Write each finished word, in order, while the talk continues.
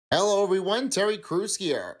Hello everyone, Terry Crews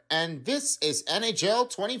here, and this is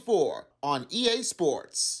NHL 24 on EA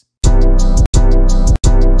Sports.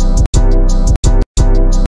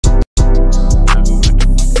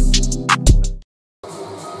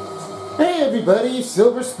 Hey everybody,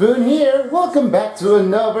 Silver Spoon here. Welcome back to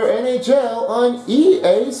another NHL on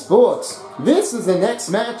EA Sports. This is the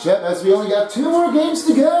next matchup as we only got 2 more games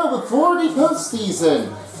to go before the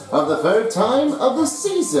postseason of the third time of the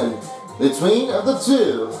season between the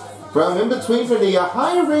two. From in between for the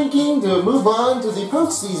higher ranking to move on to the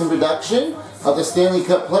postseason production of the Stanley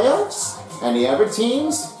Cup playoffs and the other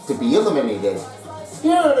teams to be eliminated.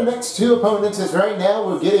 Here are the next 2 opponents as right now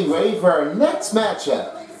we're getting ready for our next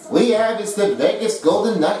matchup. We have is the Vegas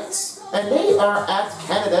Golden Knights, and they are at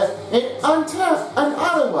Canada in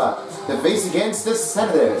Ottawa to face against the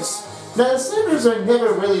Senators. Now the Senators are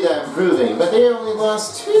never really that improving, but they only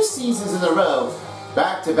lost 2 seasons in a row,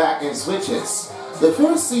 back-to-back in switches. The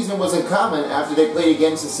first season was uncommon after they played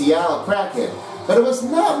against the Seattle Kraken, but it was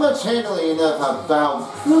not much handling enough how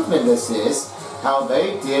improvement this is, how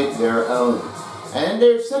they did their own. And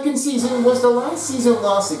their second season was the last season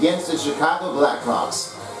loss against the Chicago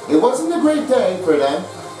Blackhawks. It wasn't a great day for them,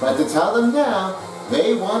 but to tell them now,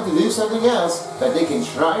 they want to do something else that they can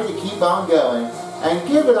try to keep on going and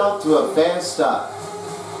give it off to a fast start.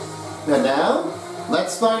 And now,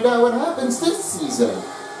 let's find out what happens this season.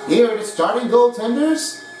 Here are the starting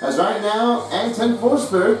goaltenders, as right now Anton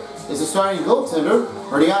Forsberg is the starting goaltender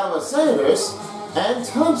for the Ottawa Senators, and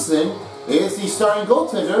Thompson is the starting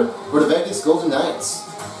goaltender for the Vegas Golden Knights.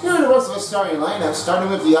 Here are the rest of the starting lineup, starting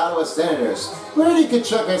with the Ottawa Senators. Brady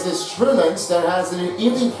Tkachuk has his Shrillens that has an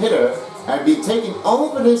elite hitter and be taking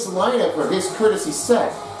over this lineup for his courtesy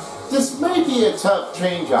set. This may be a tough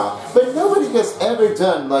change off, but nobody has ever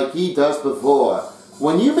done like he does before.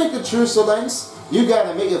 When you make a true Shrillens, you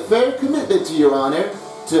gotta make a fair commitment to your honor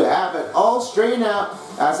to have it all straightened out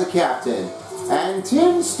as a captain. And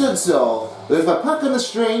Tim Stützle, with a puck on the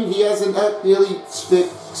string, he has an really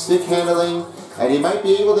stick handling, and he might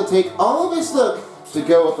be able to take all of his look to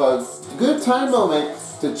go with a good time moment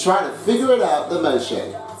to try to figure it out the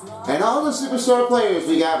motion. And all the superstar players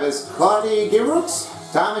we have is Claudia Giroux,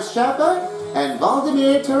 Thomas Chapa, and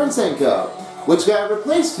Vladimir Tarasenko, which got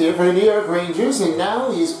replaced here for the New York Rangers, and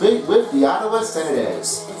now he's big with the Ottawa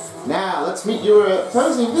Senators. Now, let's meet your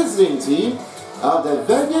opposing visiting team of the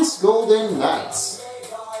Vegas Golden Knights.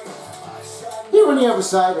 Here on the other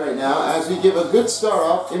side right now, as we give a good start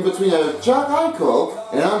off in between a Jack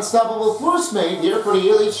Eichel, an unstoppable force mate here for the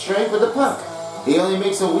elite strength with the puck. He only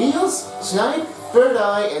makes a wheels, snipe, third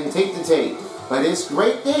eye, and take the tape. But his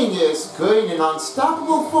great thing is creating an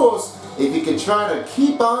unstoppable force if you can try to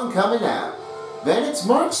keep on coming out. Then it's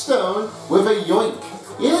Mark Stone with a yoink.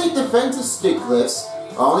 Elite defensive stick lifts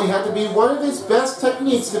only have to be one of his best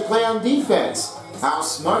techniques to play on defense. How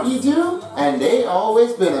smart you do, and they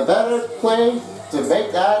always been a better play to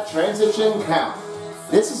make that transition count.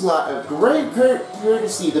 This is a great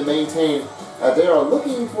courtesy to maintain. They are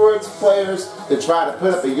looking for its players to try to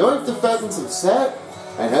put up a yoink defensive set,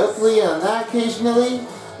 and hopefully on that occasionally,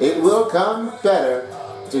 it will come better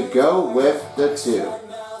to go with the 2.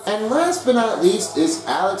 And last but not least is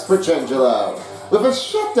Alex Pietrangelo. With a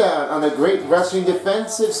shutdown on a great rushing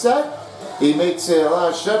defensive set, he makes a lot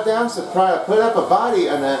of shutdowns to try to put up a body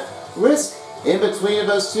on a wrist in between of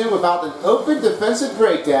those 2 without an open defensive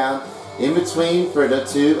breakdown in between for the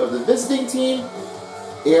 2 of the visiting team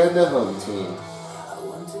and the home team.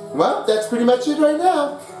 Well, that's pretty much it right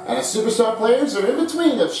now. And the superstar players are in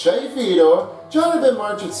between of Shea Theodore, Jonathan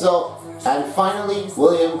Marchessault, and finally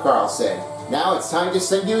William Karlsson. Now it's time to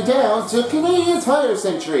send you down to Canadian Tire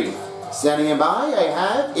Century. Standing in by I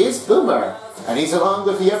have is Boomer, and he's along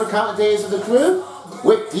with the other commentators of the crew,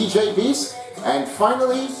 with DJ Beast, and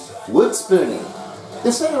finally Wood Spoonie.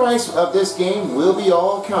 The center ice of this game will be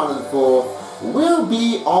all accounted for, will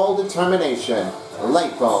be all determination,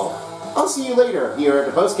 light bulb. I'll see you later here at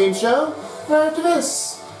the post-game show after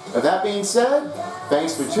this. With that being said,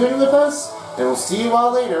 thanks for tuning with us, and we'll see you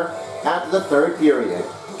all later after the 3rd period.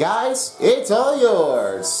 Guys, it's all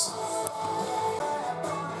yours.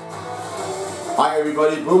 Hi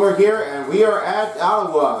everybody, Boomer here, and we are at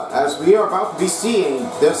Ottawa as we are about to be seeing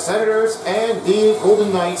the Senators and the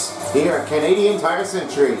Golden Knights here at Canadian Tire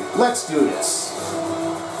Century. Let's do this.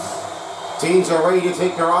 Teams are ready to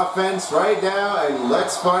take their offense right now, and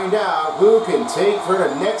let's find out who can take for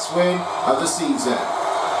the next win of the season.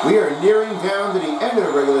 We are nearing down to the end of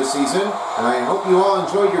the regular season, and I hope you all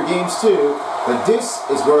enjoyed your games too, but this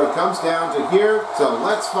is where it comes down to here, so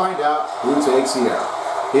let's find out who takes here.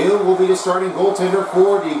 Hill will be the starting goaltender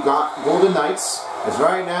for the Golden Knights, as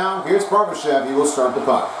right now, here's Barbashev, he will start the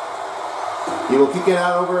puck. He will kick it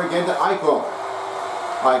out over again to Eichel.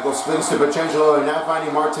 Eichel swings to Pietrangelo and now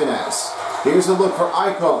finding Martinez. Here's a look for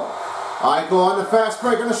Eichel. Eichel on the fast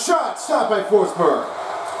break and a shot stopped by Forsberg.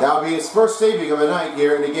 That'll be his first saving of the night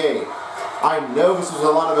here in the game. I know this was a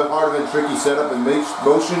lot of a hard and tricky setup and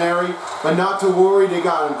motionary, but not to worry, they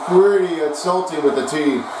got him pretty insulting with the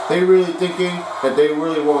team. They really thinking that they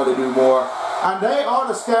really wanted to do more. And they are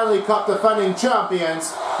the Stanley Cup defending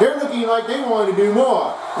champions. They're looking like they wanted to do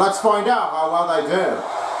more. Let's find out how well they do.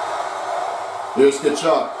 Here's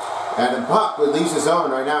Kachuk. And the puck leaves his own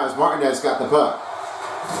right now as Martinez got the puck.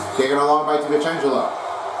 Taken along by Pietrangelo.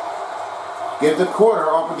 Give the corner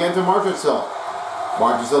off again to Marchessault.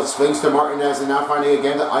 Marchessault swings to Martinez and now finding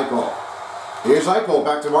again to Eichel. Here's Eichel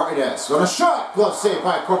back to Martinez. On a shot! Glove saved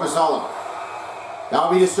by Korpisalo.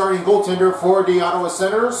 That'll be the starting goaltender for the Ottawa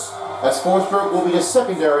Senators, as Forsberg will be the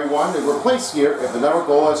secondary one to replace here if another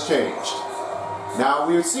goal has changed. Now,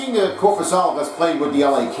 we've seen that Korpisalo has played with the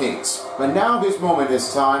LA Kings, but now his moment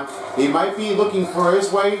this time, he might be looking for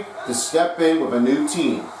his way to step in with a new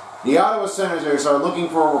team. The Ottawa Senators are looking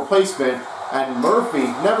for a replacement, and Murphy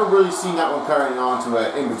never really seen that one carrying on to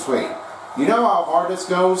it in between. You know how hard this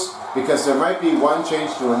goes? Because there might be one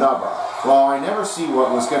change to another. Well, I never see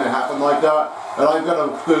what was going to happen like that, and I've got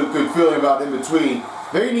a good feeling about in between.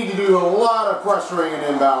 They need to do a lot of pressuring and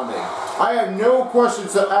inbounding. I have no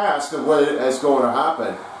questions to ask of what is going to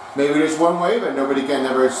happen. Maybe there's one way that nobody can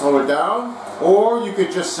ever slow it down, or you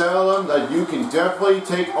could just tell them that you can definitely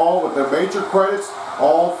take all with the major credits,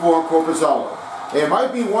 all for Korpisalo. It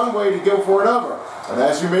might be one way to go for another, but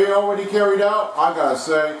as you may already carried out, I gotta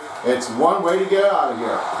say, it's one way to get out of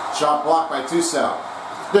here. Shot blocked by Tucson.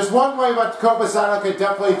 There's one way that Korpisalo could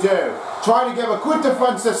definitely do. Try to give a good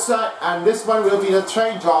defensive set, and this one will be the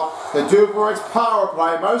change-off to do for its power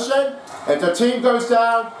play motion. If the team goes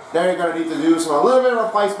down, they're going to need to do a little bit of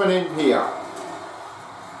replacement in here.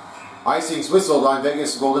 Icing's whistled on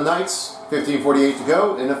Vegas Golden Knights. 15:48 to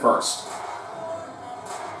go in the first.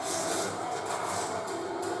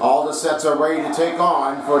 All the sets are ready to take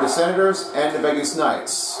on for the Senators and the Vegas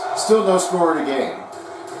Knights. Still no score in the game.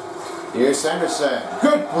 Here's Sanderson.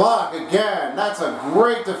 Good block again. That's a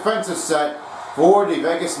great defensive set for the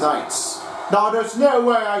Vegas Knights. Now, there's no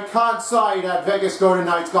way I can't say that Vegas Golden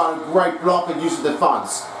Knights got a great block and use of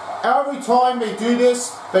defense. Every time they do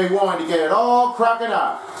this, they want to get it all cracking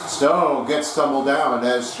up. Stone gets stumbled down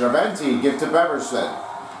as Sherventi gives to Beverson.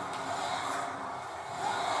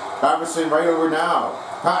 Beverson right over now.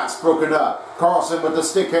 Pass broken up. Carlson with the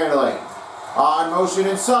stick handling. On motion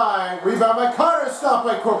inside. Rebound by Carter. Stopped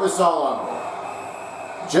by Korpisalo.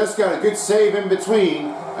 Just got a good save in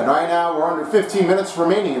between. And right now we're under 15 minutes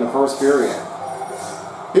remaining in the first period.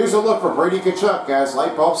 Here's a look for Brady Tkachuk as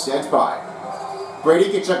light bulb stands by.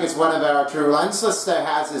 Brady Tkachuk is one of our true relentless that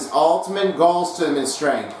has his ultimate goals to him in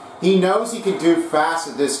strength. He knows he can do fast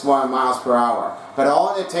at this 1 miles per hour. But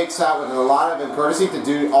all it takes out with a lot of courtesy to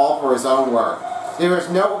do all for his own work. There is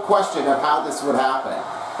no question of how this would happen.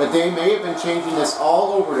 But they may have been changing this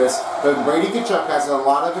all over this, but Brady Tkachuk has a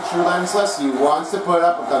lot of the true relentless. He wants to put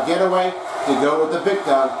up with the getaway, to go with the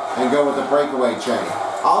victim, and go with the breakaway chain.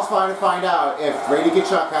 I'll try to find out if Brady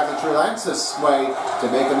Tkachuk has a true relentless way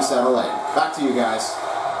to make him settle in. Back to you guys.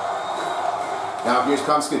 Now here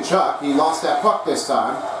comes Tkachuk. He lost that puck this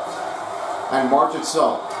time. And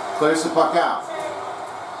Marchessault clears the puck out.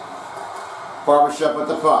 Barbashev with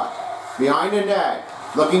the puck. Behind the net.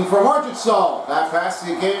 Looking for Marchessault. That pass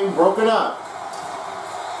to the game broken up.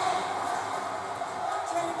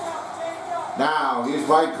 Now here's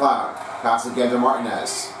White Cloud. Pass again to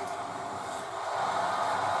Martinez.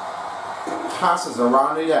 Passes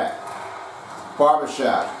around the net.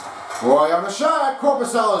 Barbashev. Roy on the shot.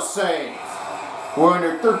 Korpisalo's save. We're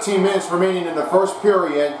under 13 minutes remaining in the first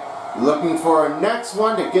period. Looking for a next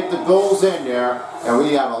one to get the goals in there. And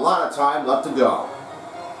we have a lot of time left to go.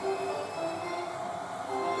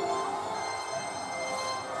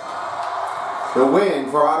 The win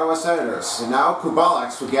for Ottawa Senators. And now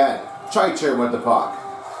Kubalek again. Chaicher with the puck.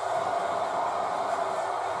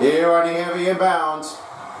 Here on the heavy inbound.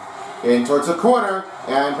 In towards the corner.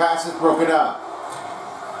 And pass is broken up.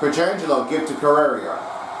 Pietrangelo give to Carrera.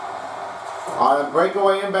 On a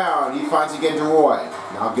breakaway inbound. He finds again to Roy.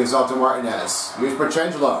 Now gives out to Martinez. Here's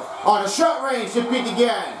Pietrangelo. On a shot range. To peek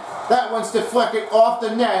again. That one's deflected off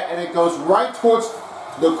the net. And it goes right towards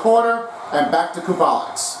the corner. And back to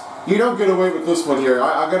Kubalek. You don't get away with this one here.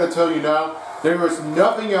 I gotta tell you now, there is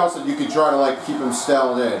nothing else that you can try to keep him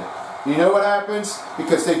stalled in. You know what happens?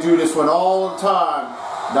 Because they do this one all the time.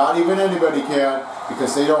 Not even anybody can,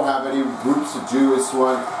 because they don't have any groups to do this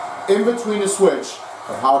one in between the switch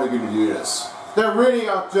of how they're going to do this. They're really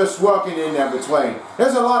just working in there between.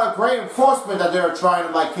 There's a lot of great enforcement that they're trying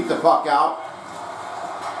to like keep the puck out.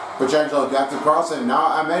 Pietrangelo got to Carlson.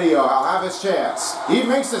 Now Amedio will have his chance. He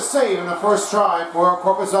makes the save in the first try for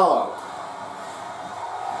Corpuzzello.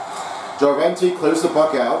 Jorventi clears the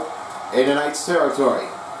puck out in the Knights' territory.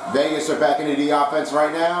 Vegas are back into the offense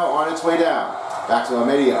right now, on its way down. Back to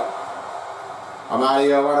Amedio.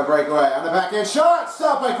 Amadio on a breakaway. On the backhand shot.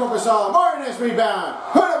 Stopped by Corpuzzello. Martinez rebound.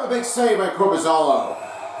 Put up a big save by Corpuzzello.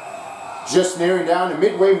 Just nearing down the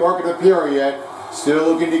midway mark of the period.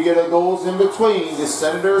 Still looking to get a goals in between the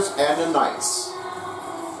Senators and the Knights.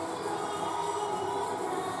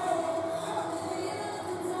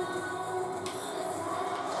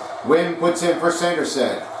 Wynn puts in for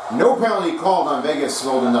Sanderson. No penalty called on Vegas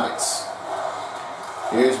Golden Knights.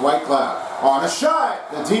 Here's Whitecloud. On a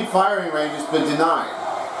shot! The deep firing range has been denied.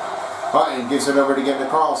 Hutton gives it over to get to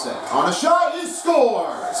Carlson. On a shot, he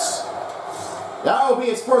scores! That will be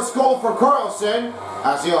his first goal for Carlson,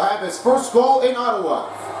 as he'll have his first goal in Ottawa.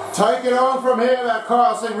 Take it on from him, that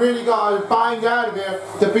Carlson really got it buying out of here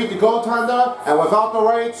to beat the goaltender, and without the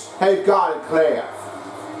rates, they've got it clear.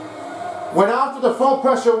 When after the full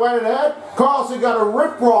pressure went ahead, Carlson got a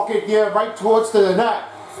rip rocket here right towards the net.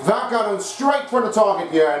 That got him straight for the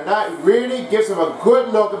target here, and that really gives him a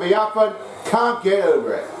good look at the effort. Can't get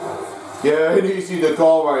over it. Yeah, it's easy to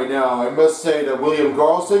call right now. I must say that William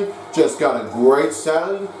Carlson just got a great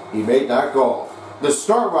setting. He made that goal. The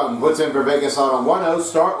start run puts in for Vegas on a 1-0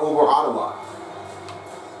 start over Ottawa.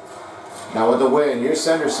 Now with the win, here's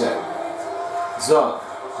Sanderson. Zug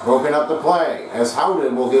broken up the play as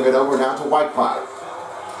Howden will give it over now to Whitecloud.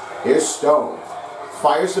 Here's Stone.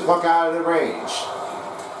 Fires the puck out of the range.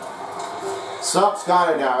 Supp's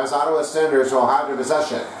got it now as Ottawa Senators will have the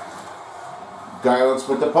possession. Garrix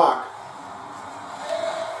with the puck.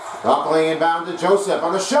 Buckling inbound to Joseph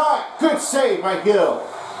on the shot. Good save by Gill.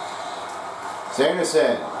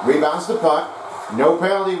 Sanderson rebounds the puck. No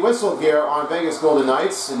penalty whistle here on Vegas Golden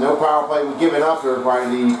Knights. And no power play was given up here by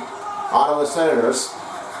the Ottawa Senators.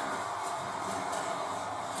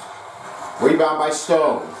 Rebound by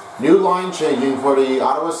Stone. New line changing for the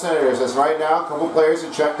Ottawa Senators as right now a couple players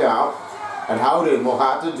are checked out. And Howden will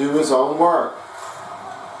have to do his own work.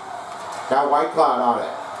 Got Whitecloud on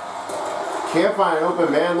it. Can't find an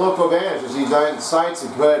open man look advantage as he sights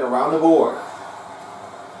and put around the board.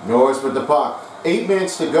 Norris with the puck. 8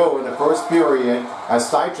 minutes to go in the first period as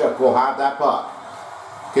Steichuk will have that puck.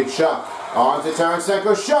 Kachuk on to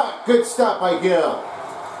Tarasenko. Shot. Good stop by Gill.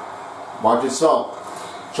 Martin Salt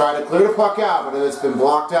trying to clear the puck out, but it's been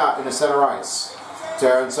blocked out in the center ice.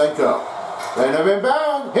 Tarasenko. Then of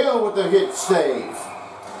inbound. Hill with the hit save.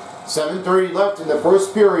 7:30 left in the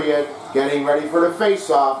first period. Getting ready for the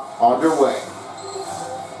face-off underway.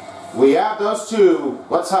 We have those two.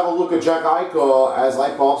 Let's have a look at Jack Eichel as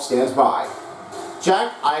Lightbulb stands by.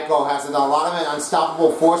 Jack Eichel has a lot of an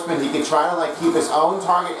unstoppable forceman. He can try to keep his own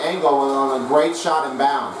target angle on a great shot and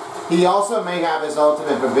bound. He also may have his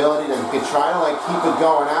ultimate ability that he can try to keep it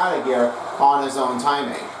going out of here on his own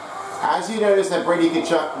timing. As you notice that Brady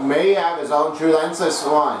Tkachuk may have his own true lensless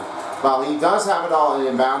one. While he does have it all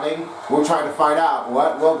in inbounding, we're trying to find out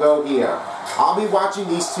what will go here. I'll be watching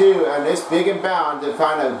these two and this big inbound to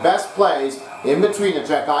find the best plays in between the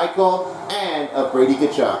Jack Eichel and of Brady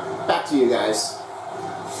Tkachuk. Back to you guys.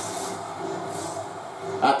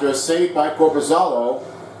 After a save by Corpuzzello,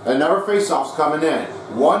 another face-off's coming in.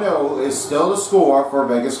 1-0 is still the score for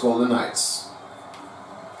Vegas Golden Knights.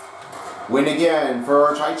 Win again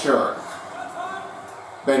for Teichur.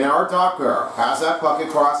 Bernard Docker has that puck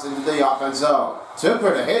across into the offense zone. Took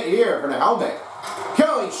for the hit here for the helmet.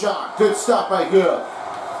 Killing shot. Good stop by Good.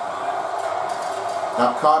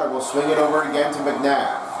 Now Cotter will swing it over again to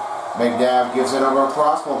McNabb. McNabb gives it over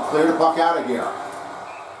across. Will clear the puck out of here.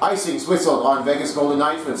 Icing's whistled on Vegas Golden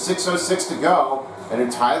Knights with 6:06 to go. And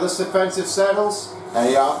a tireless defensive settles. And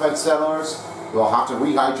the offense settlers will have to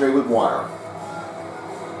rehydrate with water.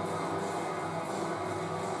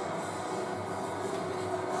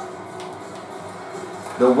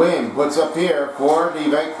 The win puts up here for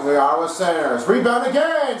the Ottawa Senators. Rebound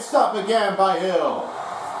again. Stop again by Hill.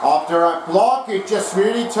 After a block, it just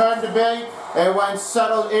really turned to be. It went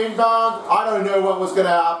settled inbound. I don't know what was going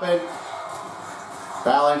to happen.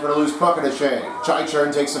 Battling for the loose puck in the chain.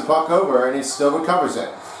 Teichur takes the puck over and he still recovers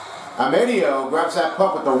it. Amedio grabs that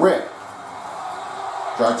puck with the rip.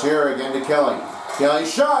 Teichur again to Kelly. Kelly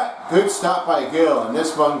shot. Good stop by Gill. And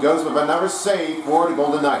this one goes with another save for the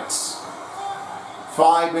Golden Knights.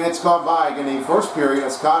 5 minutes gone by in the first period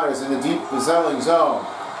as Cotter is in the deep settling zone.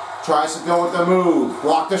 Tries to go with the move.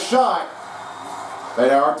 Blocked the shot. But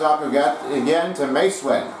our Docker got again to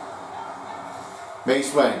Macewin.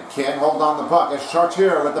 Maceman can't hold on the puck. It's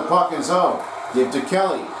Chartier with the puck in zone. Give to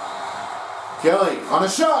Kelly. Kelly on a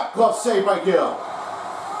shot. Glove save by Gill.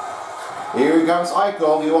 Here comes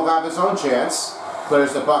Eichel. He will have his own chance.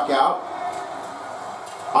 Clears the puck out.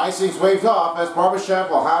 Icing's waved off as Barbashev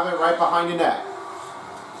will have it right behind the net.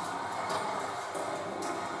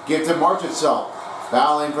 Give to Marchessault.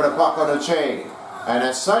 Battling for the puck on the chain. And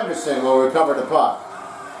as Sanderson will recover the puck.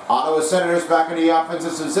 Ottawa Senators back in the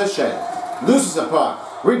offensive position. Loses the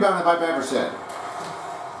puck. Rebounded by Beverson.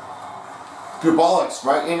 Kubalix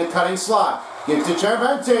right in the cutting slot. Give to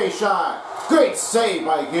Cervante. Shot. Great save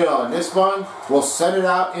by Gill. And this one will send it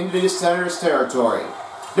out into the Senators territory.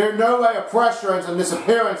 There's no way of pressure in this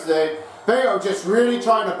appearance today. They are just really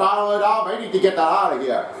trying to battle it out. They need to get that out of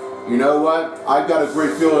here. You know what? I've got a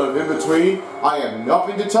great feeling of in between. I have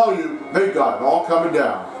nothing to tell you. They got it all coming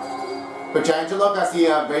down. Petrangelo has the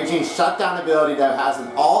Beijing shutdown ability that has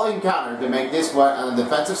it all encountered to make this one a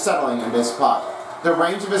defensive settling in this puck. The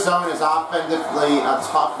range of his zone is offensively a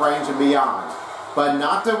tough range and beyond. But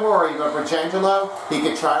not to worry, but Petrangelo, he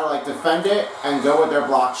could try to defend it and go with their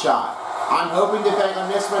block shot. I'm hoping to bank on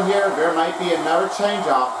this one here. There might be another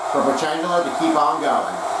change-off for Petrangelo to keep on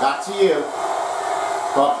going. Back to you.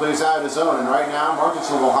 Puck clears out of the zone, and right now,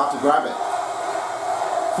 Marchessault will have to grab it.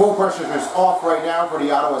 Full pressure is off right now for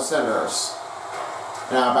the Ottawa Senators.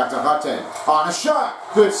 Now back to Hutton. On a shot!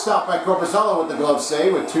 Good stop by Corpuzzello with the glove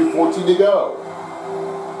save with 2:14 to go.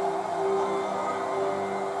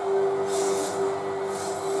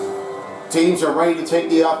 Teams are ready to take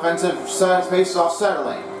the offensive face-off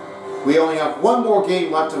settling. We only have one more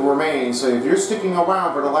game left to remain, so if you're sticking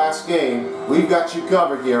around for the last game, we've got you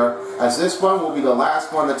covered here, as this one will be the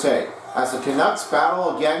last one to take, as the Canucks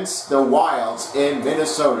battle against the Wilds in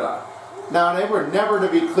Minnesota. Now, they were never, to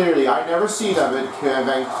be clearly, I never seen of it,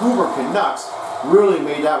 Vancouver Canucks really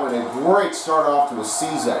made that one a great start off to the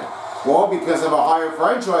season. Well, because of a higher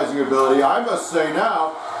franchising ability, I must say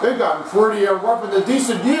now, they've gotten pretty rough in the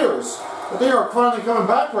decent years. But they are finally coming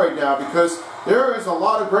back right now because there is a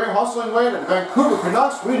lot of great hustling weight, and Vancouver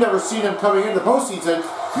Canucks, we've never seen them coming into postseason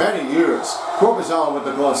many years. Corpuzzello with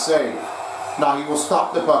the glove save. Now he will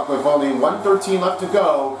stop the puck with only 1:13 left to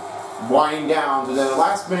go, winding down to the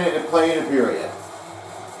last minute of play in the period.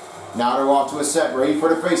 Now they're off to a set, ready for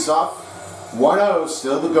the face-off. 1-0,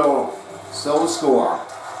 still the goal, still the score.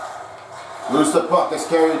 Lose the puck as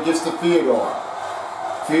Carey gets to Theodore.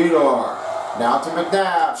 Theodore. Now to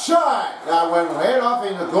McNabb. Shot! That went right off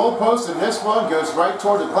in the goalpost, and this one goes right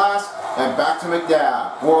toward the glass and back to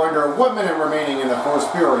McNabb. We're under 1 minute remaining in the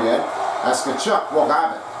first period as Tkachuk will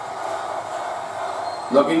have it.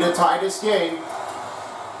 Looking to tie this game.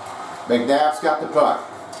 McNabb's got the puck.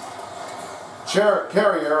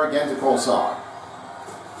 Carrier again to Colsar.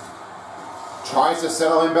 Tries to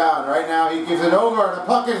settle inbound. Right now he gives it over. The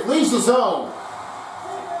puck leaves the zone.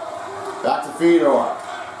 Back to Fedor.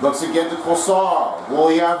 Looks again to Colsar. Will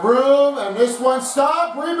he have room? And this one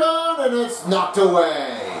stopped. Rebound. And it's knocked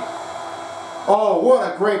away. Oh,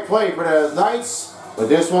 what a great play for the Knights. But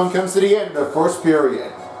this one comes to the end of the first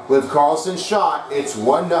period. With Carlson's shot, it's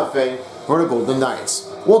 1-0 for the Golden Knights.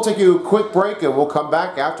 We'll take you a quick break and we'll come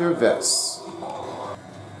back after this.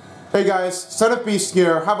 Hey guys, Son of Beast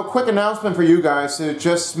here. Have a quick announcement for you guys to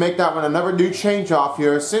just make that one another new change off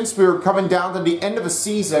here. Since we're coming down to the end of a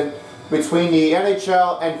season between the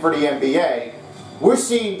NHL and for the NBA, we're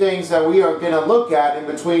seeing things that we are going to look at in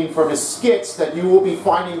between from the skits that you will be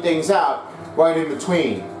finding things out right in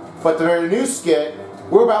between. But the new skit,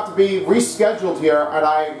 we're about to be rescheduled here, and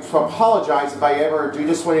I apologize if I ever do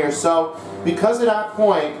this one here. So, because of that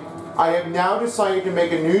point, I have now decided to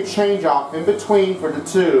make a new change off in between for the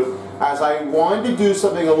two, as I wanted to do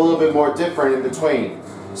something a little bit more different in between.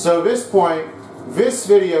 So at this point, this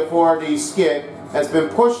video for the skit has been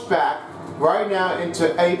pushed back right now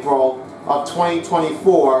into April of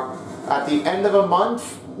 2024 at the end of a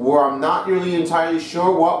month where I'm not really entirely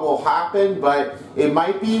sure what will happen, but it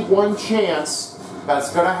might be one chance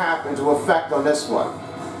that's going to happen to affect on this one.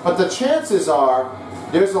 But the chances are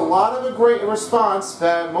there's a lot of a great response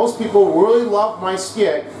that most people really love my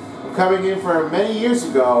skit coming in for many years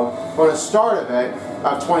ago for the start of it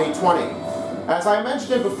of 2020. As I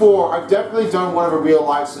mentioned it before, I've definitely done one of the real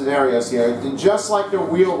life scenarios here, and just like the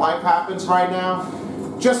real life happens right now,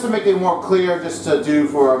 just to make it more clear, just to do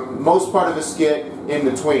for most part of the skit in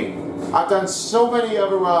between. I've done so many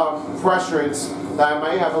other pressures that I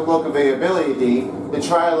might have a look of the ability to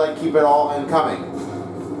try to keep it all incoming.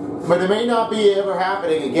 But it may not be ever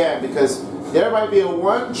happening again because there might be a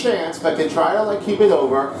one chance if I can try to keep it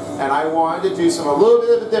over, and I wanted to do a little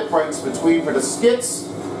bit of a difference between for the skits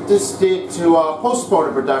to postpone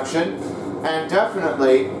the production and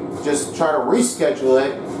definitely just try to reschedule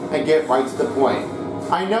it and get right to the point.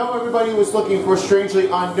 I know everybody was looking for Strangely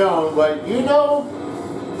Unknown, but you know,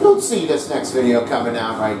 you'll see this next video coming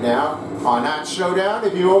out right now on that Showdown.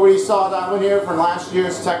 If you already saw that one here from last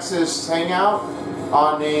year's Texas Hangout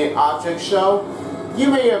on the Object Show, you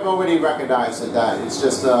may have already recognized that it's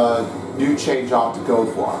just a new change off to go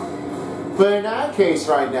for. But in that case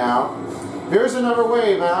right now, there's another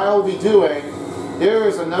wave that I will be doing. There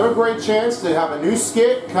is another great chance to have a new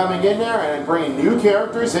skit coming in there and bringing new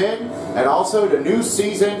characters in, and also the new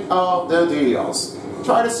season of the deals.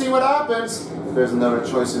 Try to see what happens. There's another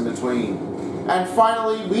choice in between. And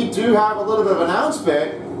finally, we do have a little bit of an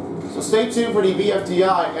announcement, so stay tuned for the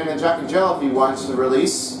BFTI and the Jack and Jelly ones to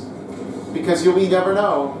release, because you never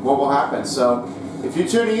know what will happen. So if you're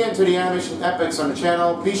tuning in to the Animation Epics on the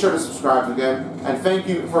channel, be sure to subscribe again. And thank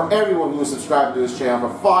you for everyone who is subscribed to this channel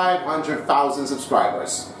for 500,000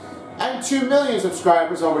 subscribers. And 2 million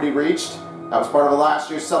subscribers already reached. That was part of last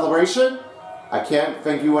year's celebration. I can't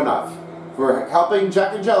thank you enough for helping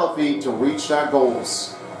Jack and Jelly to reach that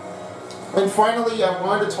goals. And finally, I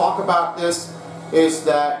wanted to talk about this, is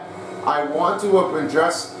that I want to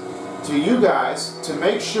address to you guys to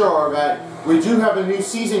make sure that we do have a new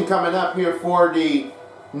season coming up here for the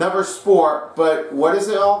Another Sport, but what is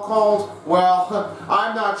it all called? Well,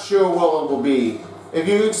 I'm not sure what it will be. If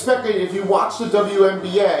you watch the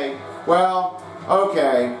WNBA, well,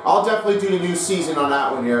 okay, I'll definitely do the new season on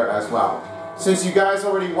that one here as well. Since you guys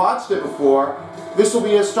already watched it before, this will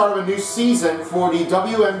be the start of a new season for the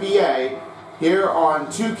WNBA here on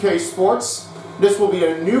 2K Sports. This will be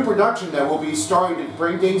a new production that will be starting to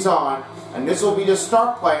bring things on, and this will be the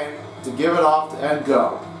start plan to give it off and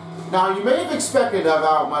go. Now, you may have expected of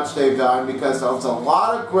how much they've done, because there's a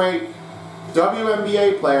lot of great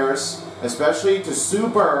WNBA players, especially to Sue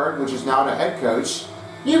Bird, which is now the head coach.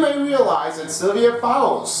 You may realize that Sylvia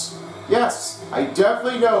Fowles. Yes, I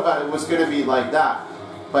definitely know that it was going to be like that.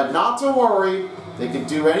 But not to worry, they can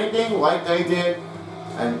do anything like they did,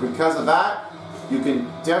 and because of that, you can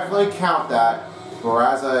definitely count that for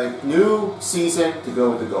as a new season to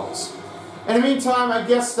go with the goals. In the meantime, I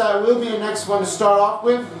guess that will be the next one to start off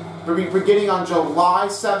with. We'll be beginning on July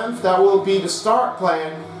 7th. That will be the start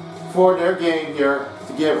plan for their game here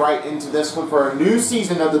to get right into this one for a new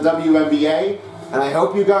season of the WNBA. And I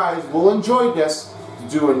hope you guys will enjoy this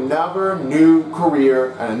to do another new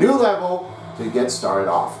career and a new level to get started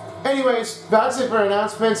off. Anyways, that's it for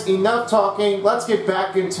announcements. Enough talking. Let's get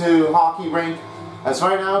back into hockey rink. As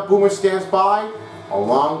right now, Boomer stands by,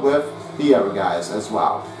 along with the other guys as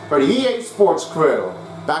well. For the EA Sports crew,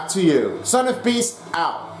 back to you. Son of Beast,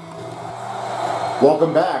 out.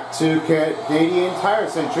 Welcome back to Canadian Tire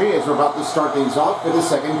Century as we're about to start things off for the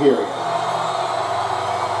second period.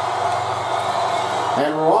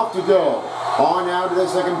 And we're off to go. On now to the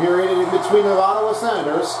second period in between the Ottawa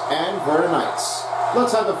Senators and Vernon Knights.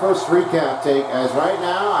 Let's have the first recap take, as right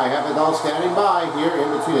now I have it all standing by here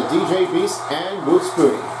in between the DJ Beast and Boots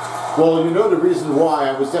Booty. Well, you know the reason why.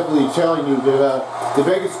 I was definitely telling you that the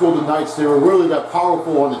Vegas Golden Knights, they were really that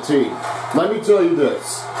powerful on the team. Let me tell you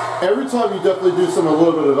this. Every time you definitely do a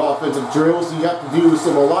little bit of offensive drills, you have to do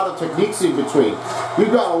a lot of techniques in between.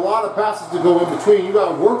 You've got a lot of passes to go in between. You've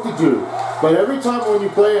got work to do. But every time when you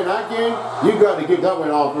play in that game, you've got to give that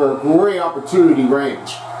one off for a great opportunity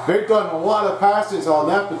range. They've done a lot of passes on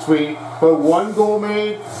that between, but one goal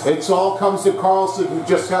made, it all comes to Carlson, who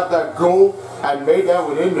just got that goal and made that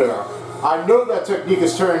one in there. I know that technique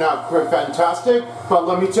is turning out quite fantastic, but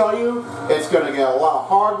let me tell you, it's going to get a lot of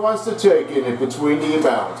hard ones to take in between the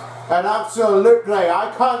amount. And absolutely,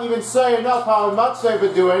 I can't even say enough how much they've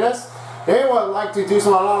been doing this. They would like to do a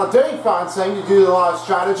lot of defensing, to do a lot of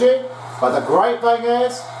strategy, but the great thing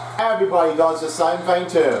is, everybody does the same thing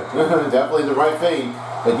too. Definitely the right thing.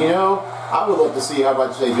 But you know, I would love to see how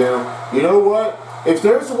much they do. You know what? If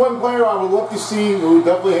there's one player I would love to see who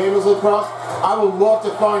definitely handles lacrosse, I would love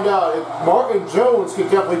to find out if Martin Jones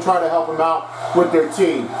could definitely try to help him out with their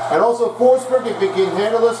team. And also Forsberg, if he can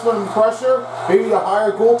handle this one in pressure, maybe the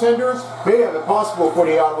higher goaltenders, may have it possible for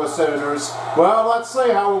the Ottawa Senators. Well, let's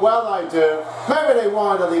see how well I do. Maybe they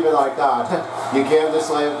wanted to leave it like that. You can't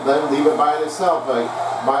just let them leave it by themselves,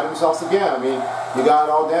 by themselves again. I mean, you got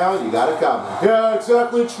it all down, you got it coming. Yeah,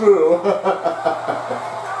 exactly true.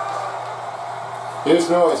 Here's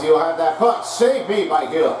Norris, he'll have that puck. Save me by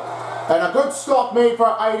Hill. And a good stop made for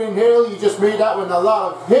Aiden Hill. You just made that with a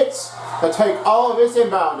lot of hits to take all of his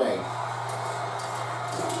inbounding.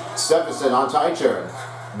 Stephenson on tight turn.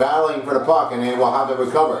 Battling for the puck, and he will have it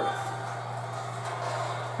recovered.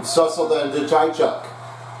 Sussel then to Tychuk.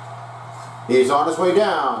 He's on his way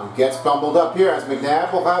down. Gets bumbled up here as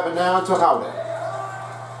McNabb will have it now to Howden.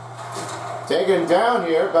 Taken down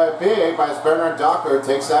here by Bernard Docker.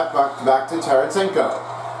 Takes that back to Tarasenko.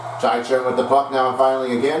 Chychrun with the puck now and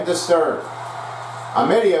finally again disturbed.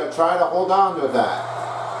 Amedio trying to hold on to that.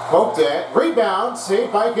 Poked it. Rebound.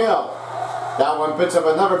 Saved by Gill. That one puts up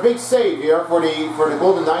another big save here for the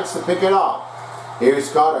Golden Knights to pick it up.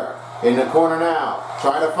 Here's Cutter in the corner now.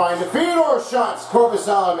 Trying to find the Fedor shots.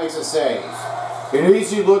 Korpisalo makes a save. An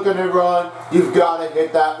easy look on the run. You've got to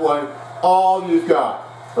hit that one. All you've got.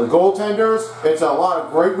 For the goaltenders, it's a lot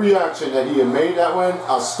of great reaction that he had made that one.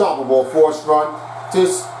 A stoppable forced run.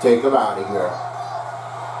 Just take him out of here.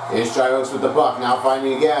 Here's Chiox with the puck. Now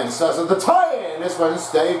finding again. Says the tie-in. This one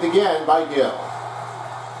saved again by Gill.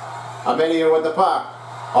 Amedio with the puck.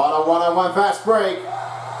 On a one-on-one fast break.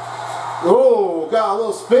 Ooh, got a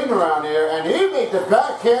little spin around here. And he made the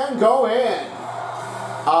backhand go in.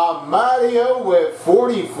 Amedio with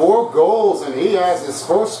 44 goals. And he has his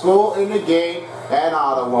first goal in the game at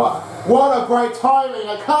Ottawa. What a great timing.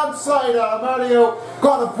 I can't say that Amedio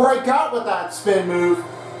got to break out with that spin move.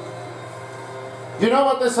 You know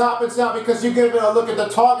what this happens now? Because you give it a look at the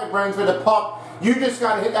target range with the puck. You just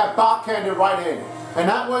got to hit that backhander right in. And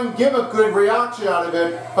that wouldn't give a good reaction out of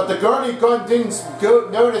it. But the Gurney gun didn't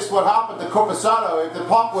notice what happened to Korpisalo if the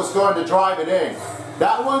puck was going to drive it in.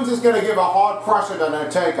 That one's just going to give a hard pressure to their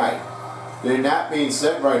takeout. And that being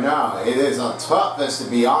said right now, it is a toughest to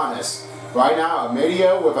be honest. Right now,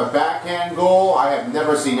 Amedio with a backhand goal. I have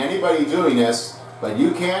never seen anybody doing this. But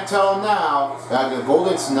you can't tell them now that the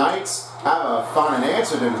Golden Knights have found an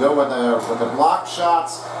answer to go with the block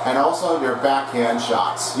shots and also their backhand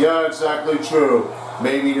shots. Yeah, exactly true.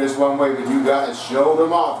 Maybe there's one way, but you got to show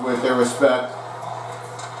them off with their respect.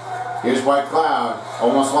 Here's White Cloud.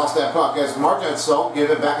 Almost lost that puck as Marchessault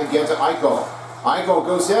give it back again to Eichel. Eichel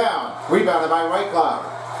goes down. Rebounded by White Cloud.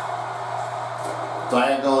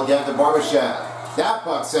 Diagonal again to Barbashev. That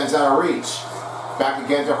puck sends out of reach. Back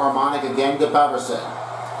again to Harmonic, again to Patterson.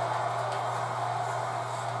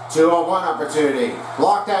 2-on-1 opportunity.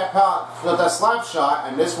 Block that puck with a slap shot,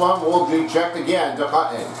 and this one will reject again to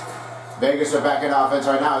Hutton. Vegas are back in offense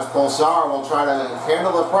right now as Pulsar will try to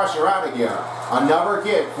handle the pressure out of here. Another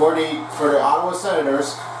hit for the Ottawa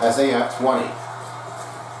Senators as they have 20.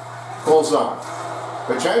 Pulsar.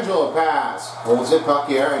 Petrangelo pass. Holds it puck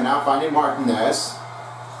here, and now finding Martinez.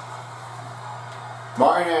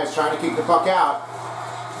 Martinez trying to keep the puck out.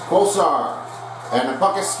 Pulsar. And the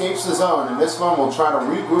puck escapes the zone, and this one will try to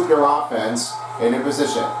regroup their offense in a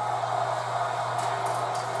position.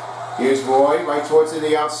 Here's Roy right towards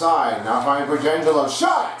the outside. Now finding Petrangelo.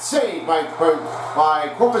 Shot! Saved by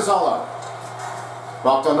Korpisalo.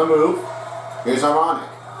 Blocked on the move. Here's Harmonic.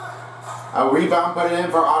 A rebound put it in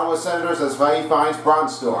for Ottawa Senators as he finds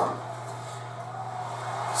Bronstorm.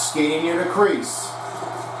 Skating near the crease.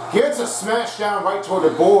 Gets a smash down right toward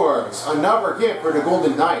the boards. Another hit for the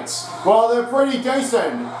Golden Knights. Well, they're pretty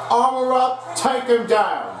decent. Armor up, take him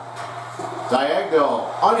down.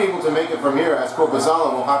 Diagonal, unable to make it from here as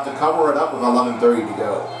Korpisalo will have to cover it up with 11:30 to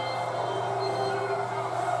go.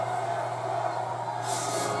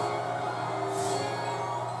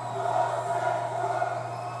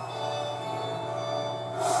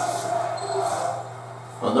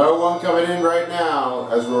 Another one coming in right now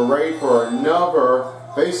as we're ready for another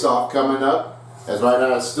face-off coming up. As right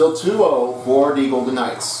now it's still 2-0 for the Golden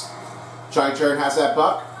Knights. Chychrun has that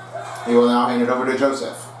puck. He will now hand it over to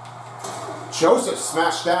Joseph. Joseph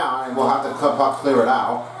smashed down and will have to puck clear it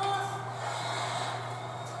out.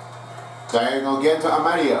 Diagonal again to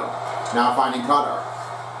Amedio. Now finding Cutter.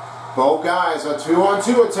 Both guys a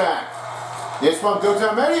 2-on-2 attack. This one goes to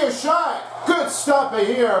Amedio. Shot! Good stop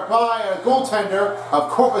here by a goaltender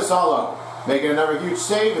of Korpisalo. Making another huge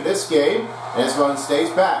save in this game. And this one stays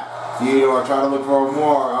back. Theodore trying to look for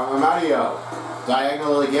more on Amedio.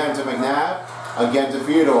 Diagonal again to McNabb. Again to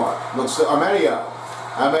Theodore. Looks to Amedio.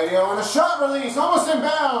 Amedio on a shot release. Almost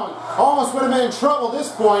inbound. Almost would have been in trouble at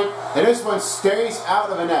this point. And this one stays out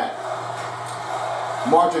of the net.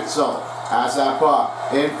 Marchessault has that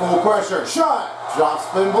puck. In full pressure. Shot. Drop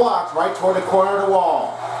spin blocked right toward the corner of the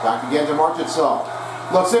wall. Back again to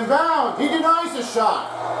Marchessault. Looks inbound. He denies the shot.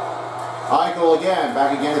 Eichel again.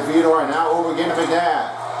 Back again to Theodore. And now over again to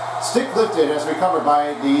McNabb. Stick lifted as recovered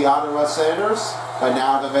by the Ottawa Senators. But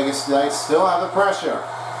now the Vegas Knights still have the pressure.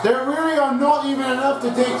 There really are not even enough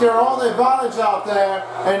to take their own advantage out there.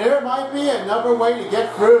 And there might be another way to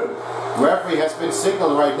get through. Referee has been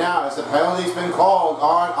signaled right now as the penalty's been called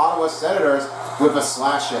on Ottawa Senators with a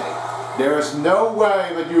slashing. There is no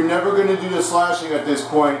way that you're never going to do the slashing at this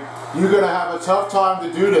point. you're going to have a tough time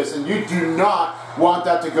to do this, and you do not want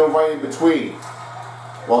that to go right in between.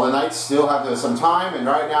 Well, the Knights still have some time, and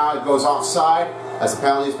right now it goes offside as the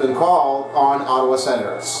penalty has been called on Ottawa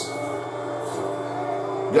Senators.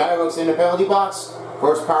 Guy looks in the penalty box.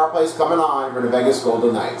 First power play is coming on for the Vegas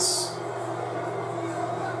Golden Knights.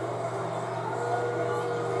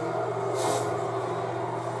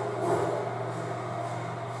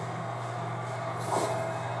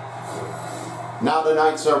 Now the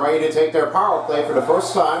Knights are ready to take their power play for the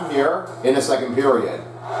first time here in the second period.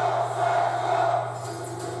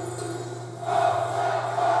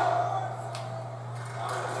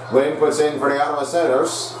 Wynn puts in for the Ottawa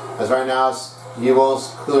Senators, as right now he will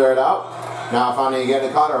clear it out. Now finally again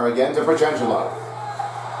to Connor, again to Pietrangelo.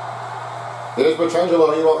 Here's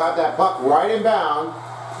Pietrangelo, he will have that puck right inbound.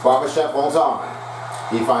 Barbashev holds on.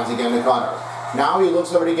 He finds again to Connor. Now he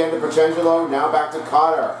looks over again to Pietrangelo, now back to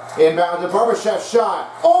Connor. Inbound to Barbashev's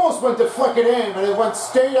shot. Almost went to flick it in, but it went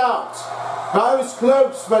straight out. That was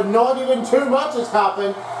close, but not even too much has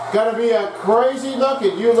happened. Gonna be a crazy look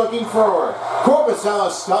at you looking forward.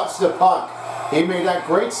 Korpisalo stops the puck. He made that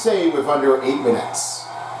great save with under 8 minutes.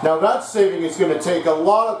 Now that saving is going to take a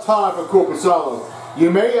lot of time for Korpisalo. You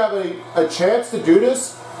may have a chance to do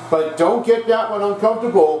this, but don't get that one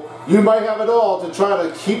uncomfortable. You might have it all to try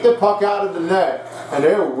to keep the puck out of the net, and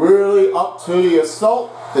they're really up to the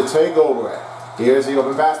assault to take over it. Here's the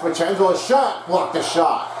open pass, Pietrangelo shot, blocked the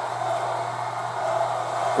shot.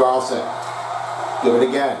 Carlson, give it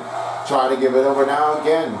again. Try to give it over now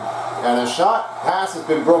again. And a shot, pass has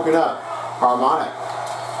been broken up. Harmonic.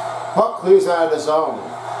 Puck clears out of the zone.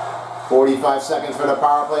 45 seconds for the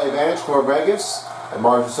power play advantage for Vegas, and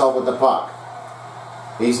Marchessault with the puck.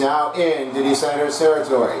 He's now into the Senators'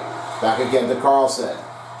 territory. Back again to Carlson.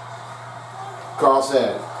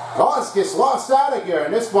 Carlson gets lost out of here,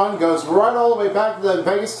 and this one goes right all the way back to the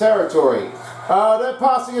Vegas territory. Their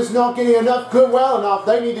passing is not getting enough well enough.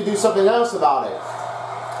 They need to do something else about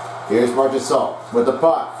it. Here's Marchessault with the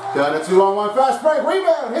puck. Done a 2-on-1 fast break.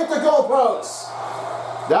 Rebound. Hit the goalpost.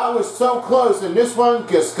 That was so close, and this one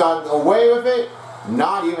just got away with it.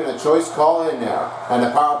 Not even a choice call in there. And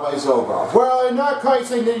the power play's over. Well, in that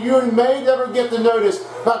case, you may never get the notice,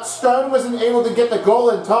 but Stone wasn't able to get the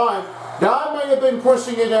goal in time. That might have been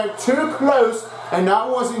pushing it there too close, and that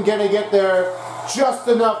wasn't going to get there just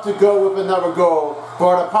enough to go with another goal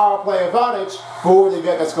for the power play advantage for the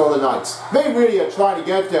Vegas Golden Knights. They really are trying to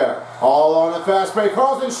get there. All on the fast break.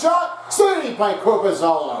 Carlson shot. Saved by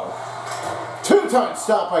Korpisalo. 2-time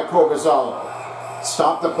stop by Korpisalo.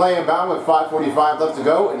 Stop the play and bound with 5:45 left to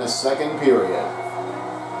go in the second period.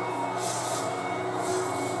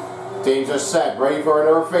 Teams are set, ready for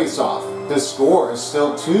another face-off. The score is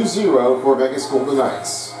still 2-0 for Vegas Golden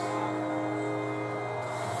Knights.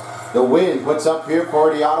 The win puts up here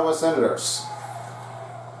for the Ottawa Senators.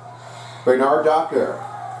 Bernard Docker.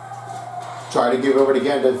 Try to give over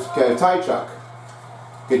again to Tkachuk.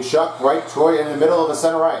 Tkachuk right toward in the middle of the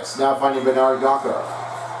center ice. Now finding Bernard Docker.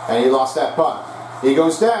 And he lost that puck. He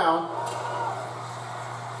goes down.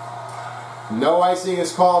 No icing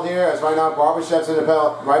is called here, as right now Barbashev's in the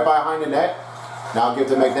penalty right behind the net. Now give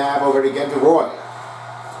to McNabb, over again to Roy.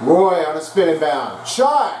 Roy on a spin and bound.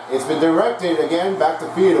 Shot! It's been directed again back to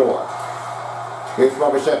Theodore. Here's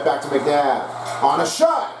Barbashev back to McNabb. On a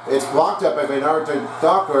shot! It's blocked up by Bernard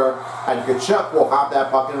Docker, and Tkachuk will have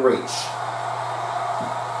that puck in reach.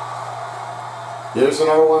 Here's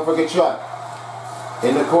another one for Tkachuk.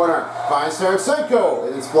 In the corner, finds Tarasenko,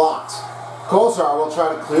 and it's blocked. Kolzar will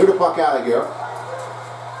try to clear the puck out of here.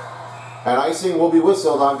 And icing will be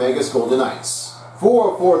whistled on Vegas Golden Knights.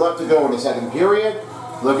 4:04 left to go in the second period.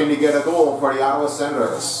 Looking to get a goal for the Ottawa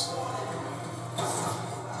Senators.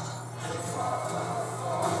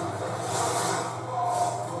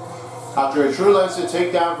 After a true lens to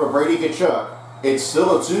take down for Brady Tkachuk, it's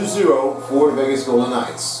still a 2-0 for the Vegas Golden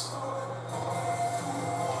Knights.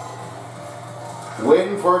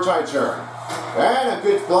 Win for a tie turn. And a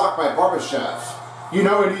good block by Barbashev. You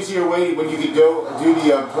know an easier way when you can go do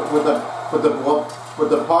the with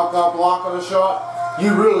the puck up block on the shot.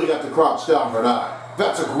 You really have to crouch down for that.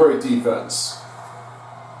 That's a great defense.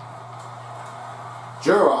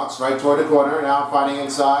 Jurox right toward the corner, now fighting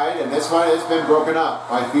inside, and this one has been broken up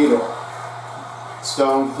by Fedor.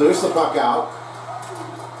 Stone clears the puck out.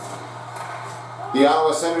 The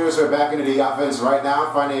Ottawa Senators are back into the offense right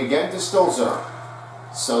now, finding again to Stolzer.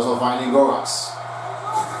 Stolzer finding Gorax.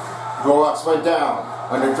 Gorax went down.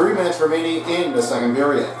 Under 3 minutes remaining in the second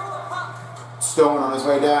period. Stone on his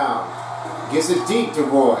way down. Gives it deep to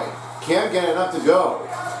Roy. Can't get enough to go.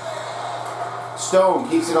 Stone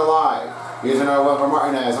keeps it alive. Using our one for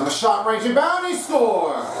Martinez on the shot range and bound, he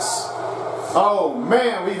scores! Oh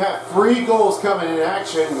man, we've had 3 goals coming in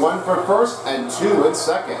action, 1 for first and 2 in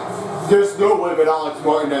second. There's no way that Alex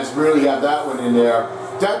Martinez really had that one in there.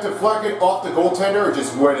 That deflected off the goaltender or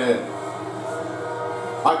just went in.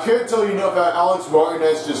 I can't tell you enough that Alex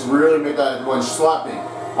Martinez just really made that one slapping.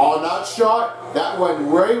 On that shot, that went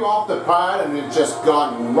right off the pad and it just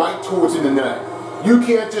gone right towards the net. You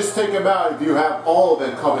can't just take him out if you have all of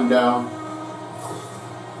it coming down.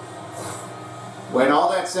 When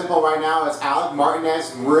all that's simple right now is Alex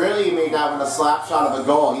Martinez really made that one a slap shot of a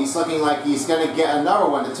goal. He's looking like he's going to get another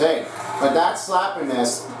one to take. But that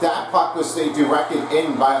slappiness, that puck was directed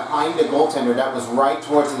in behind the goaltender that was right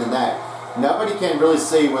towards the net. Nobody can really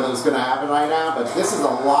see what is going to happen right now, but this is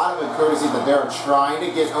a lot of courtesy that they're trying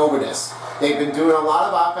to get over this. They've been doing a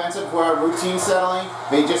lot of offensive routine settling.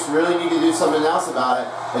 They just really need to do something else about it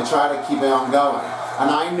and try to keep it on going. And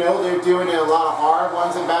I know they're doing a lot of hard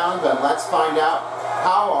ones inbound, but let's find out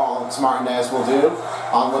how Alex Martinez will do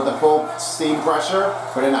on with the full steam pressure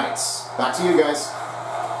for the Knights. Back to you guys.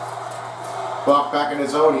 Buck back in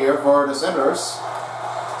his zone here for the Senators.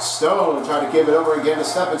 Stone trying to give it over again to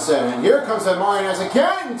Stephenson. And here comes the Martinez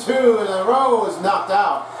again. 2 in a row is knocked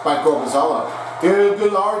out by Corpuzzello. He had a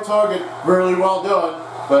good hard target. Really well done.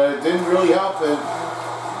 But it didn't really help.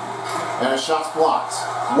 And a shot's blocked.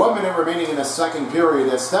 1 minute remaining in the second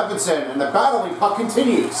period as Stephenson and the battling puck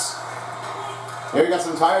continues. Here you got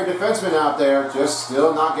some tired defensemen out there. Just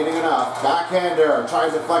still not getting enough. Backhander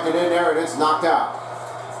trying to deflect it in there and it's knocked out.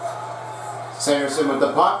 Sanderson with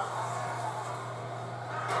the puck.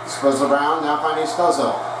 Spills around, now finding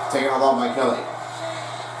Scuzzo. Taken along by Kelly.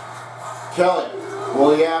 Kelly,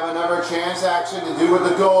 will he have another chance action to do with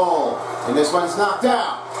the goal? And this one's knocked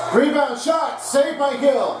out. Rebound shot, saved by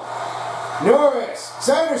Gill. Norris,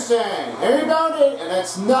 Sanderson, rebounded, and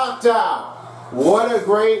it's knocked out. What a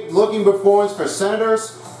great looking performance for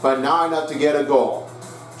Senators, but not enough to get a goal.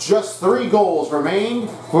 Just 3 goals remain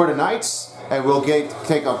for the Knights, and we'll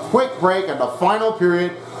take a quick break, and the final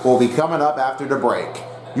period will be coming up after the break.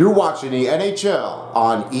 You're watching the NHL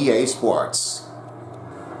on EA Sports.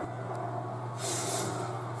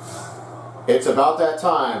 It's about that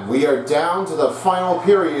time. We are down to the final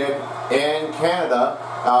period in Canada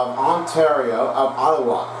of Ontario, of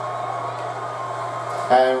Ottawa.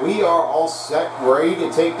 And we are all set, ready to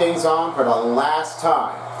take things on for the last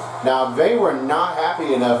time. Now, they were not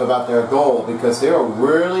happy enough about their goal because they were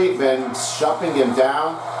really been shutting him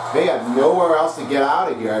down. They have nowhere else to get out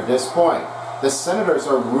of here at this point. The Senators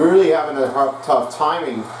are really having a tough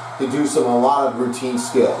timing to do a lot of routine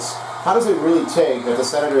skills. How does it really take that the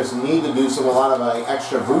Senators need to do a lot of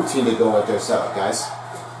extra routine to go with their setup, guys?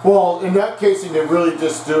 Well, in that case, they're really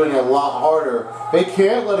just doing it a lot harder. They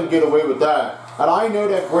can't let him get away with that. And I know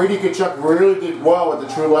that Brady Tkachuk really did well with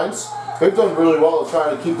the True Lens. They've done really well to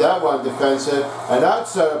try to keep that one defensive, and that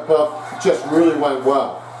setup just really went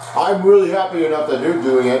well. I'm really happy enough that they're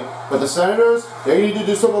doing it, but the Senators, they need to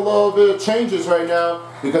do a little bit of changes right now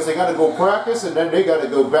because they got to go practice and then they got to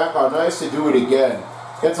go back on ice to do it again.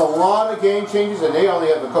 It's a lot of game changes and they only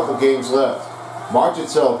have a couple games left.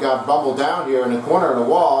 Marchessault got bumbled down here in the corner of the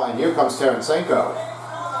wall, and here comes Tarasenko.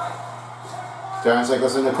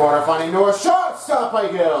 Tarasenko's in the corner finding Norris. Shot stopped by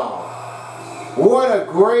Hill. What a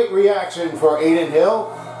great reaction for Aiden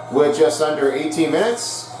Hill with just under 18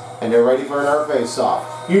 minutes. And they're ready for another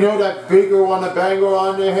face-off. You know that bigger one, the banger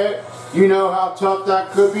on the hit? You know how tough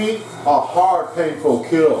that could be? A hard, painful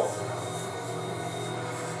kill.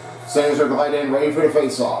 Senators are gliding in, ready for the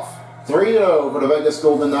face-off. 3-0 for the Vegas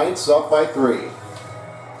Golden Knights, up by 3.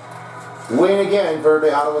 Win again for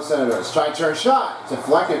the Ottawa Senators. Try turn shot,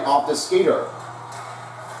 deflected off the skater.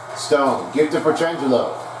 Stone, give to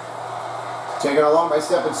Pietrangelo. Taken along by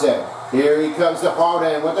Stephenson. Here he comes to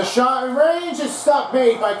Harden with a shot in range. A stop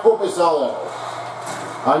made by Corpuzzello.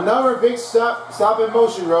 Another big stop in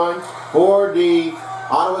motion run for the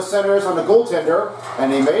Ottawa Senators on the goaltender,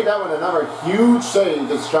 and they made that one another huge save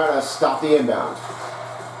to try to stop the inbound.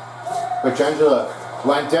 Pietrangelo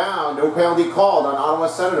went down. No penalty called on Ottawa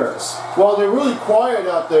Senators. Well, they're really quiet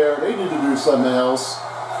out there. They need to do something else.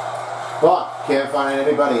 But can't find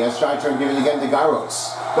anybody. Let's try to give it again to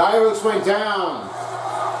Gyros. Gyros went down.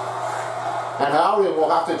 And Howden will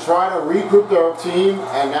have to try to regroup their team.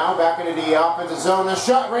 And now back into the offensive zone. The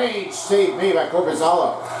shot range saved me by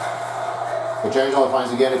Corpuzzello. Pietrangelo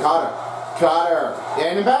finds again to Cotter. Cotter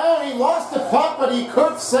in the back. He lost the puck, but he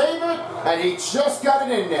could save it. And he just got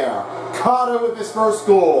it in there. Cotter with his first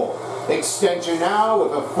goal. Extension now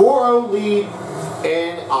with a 4-0 lead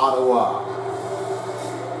in Ottawa.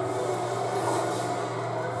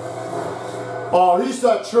 Oh, he's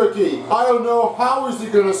not tricky. I don't know how is he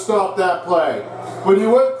going to stop that play. When he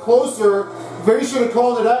went closer, they should have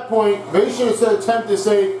called at that point. They should have said attempt to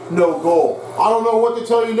say no goal. I don't know what to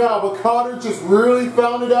tell you now, but Connor just really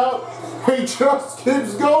found it out. He just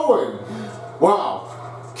keeps going. Wow.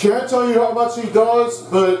 Can't tell you how much he does,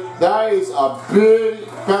 but that is a big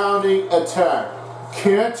bounding attack.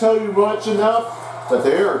 Can't tell you much enough, but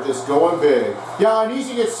they are just going big. Yeah, and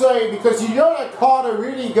easy to say because you know that Connor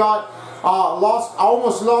really got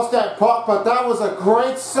almost lost that puck, but that was a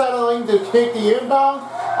great settling to kick the inbound.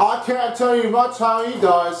 I can't tell you much how he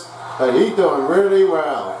does, but he's doing really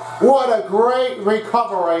well. What a great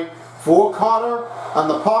recovery for Connor and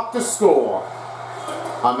the puck to score.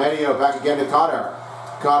 Amedio back again to Connor.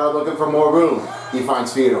 Connor looking for more room. He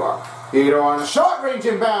finds Fedor. Fedor on a short range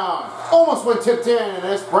inbound. Almost went tipped in, and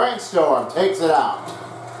this Brainstorm takes it out.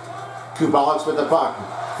 Kubalik with the puck.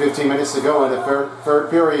 15 minutes to go in the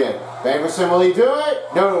third period. Bangerson, will he do it?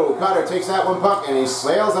 No. Connor takes that one puck, and he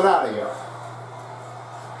sails it out of here.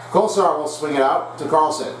 Kolsar will swing it out to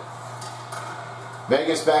Carlson.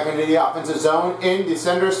 Vegas back into the offensive zone in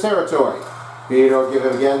Descenders territory. Fedor give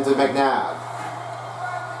it again to McNabb.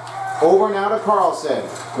 Over now to Carlson.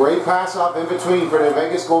 Great pass off in between for the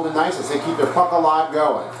Vegas Golden Knights as they keep their puck alive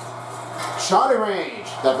going. Shot in range.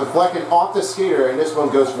 That deflected off the skater, and this one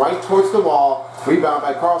goes right towards the wall. Rebound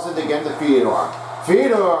by Carlson again to Fedor.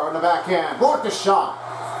 Fedor on the backhand. Blocked the shot.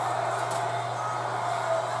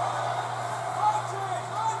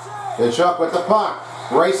 Chuck with the puck.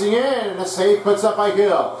 Racing in, and the save puts up by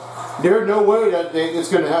Hill. There's no way that it's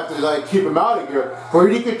going to have to keep him out of here. Or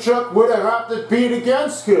Chuck would have to beat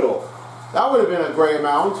against Hill. That would have been a great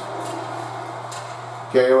amount.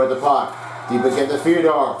 Carrier with the puck. Deep again to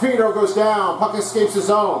Fedor. Fedor goes down. Puck escapes the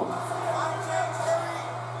zone.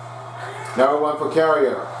 Number one for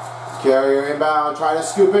Carrier. Carrier inbound. Try to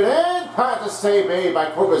scoop it in. Pat the save made by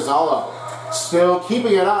Corpuzalo. Still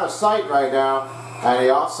keeping it out of sight right now. And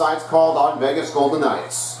the offside's called on Vegas Golden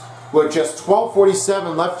Knights. With just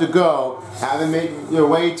 12:47 left to go, having made their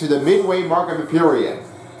way to the midway mark of the period.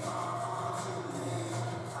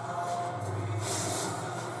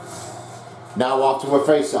 Now off to a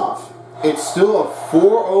face-off. It's still a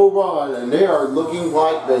 4-0 run, and they are looking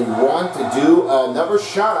like they want to do another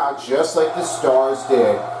shutout just like the Stars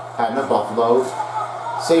did at the Buffalo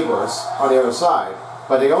Sabres on the other side.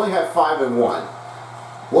 But they only have 5-1.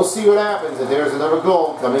 We'll see what happens if there's another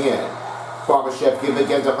goal coming in. Barbashev gives it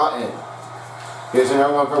again to Hutton. Here's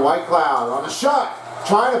another one for White Cloud on the shot.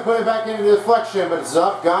 Trying to put it back into the deflection, but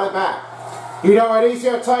Zup got it back. You know what,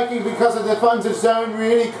 easier taking because of the defensive zone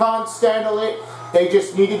really can't handle it. They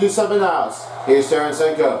just need to do something else. Here's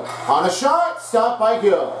Tarasenko. On a shot, stopped by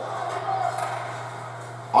Gill.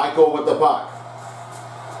 Eichel with the puck.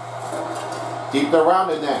 Deep around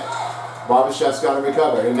the net. Barbashev's got to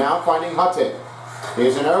recover. And now finding Hutton.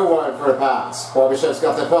 Here's another one for a pass. Barbashev's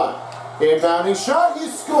got the puck. Inbounding shot, he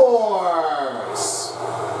scores!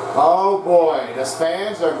 Oh boy, the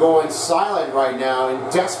fans are going silent right now in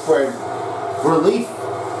desperate relief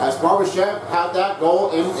as Barbashev had that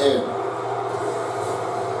goal in.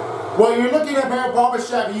 Well, you're looking at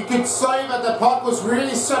Barbashev, you could say that the puck was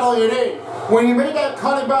really settling it in. When you make that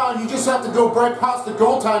cut inbound, you just have to go right past the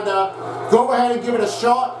goaltender, go ahead and give it a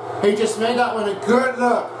shot. He just made that one a good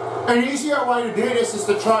look. An easier way to do this is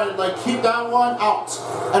to try to keep that one out.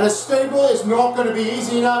 And a stable is not going to be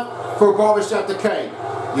easy enough for Barbashev to cave.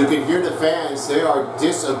 You can hear the fans, they are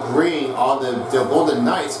disagreeing on the Golden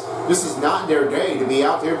Knights. This is not their day to be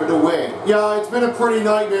out there for the win. Yeah, it's been a pretty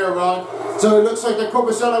nightmare run. So it looks like the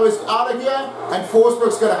Corpusano is out again, and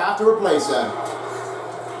Forsberg's going to have to replace him.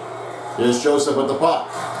 Here's Joseph with the puck.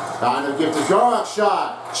 Trying to give to Gorak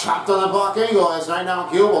shot. Chopped on the block angle as right now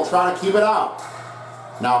Gill will try to keep it out.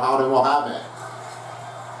 Now Howden will have it.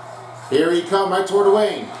 Here he comes right toward the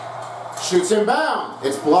wing. Shoots inbound.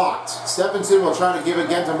 It's blocked. Stephenson will try to give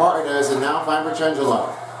again to Martinez and now find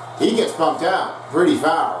Richangelo. He gets bumped out. Pretty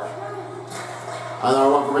foul.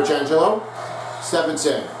 Another one for Richangelo.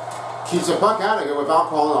 Stephenson keeps the puck out of here without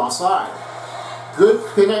calling offside. Good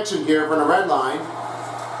connection here from the red line.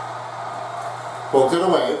 Poked it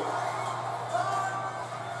away.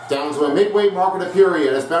 Down to a midway mark of the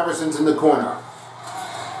period as Beverson's in the corner.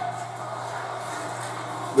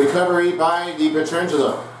 Recovery by Di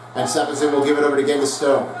Pietrangelo. And Stephenson will give it over again to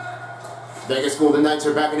Stone. Vegas Golden Knights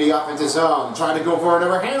are back in the offensive zone. Trying to go for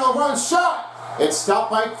another handle run shot. It's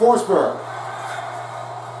stopped by Forsberg.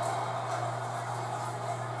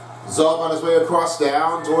 Zub on his way across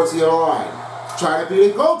down towards the other line. Trying to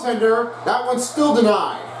beat a goaltender. That one's still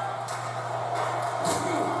denied.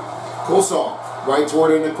 Kolsal right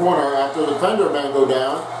toward in the corner after the defender man go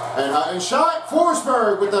down. And shot,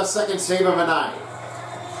 Forsberg with the second save of the night.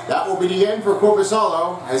 That will be the end for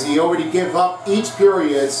Korpisalo, as he already gave up each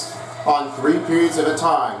periods on 3 periods at a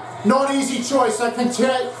time. Not an easy choice. I can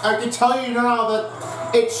tell you now that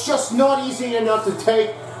it's just not easy enough to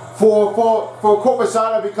take for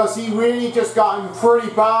Korpisalo, because he really just gotten pretty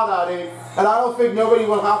bad at it. And I don't think nobody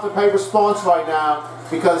will have to pay response right now,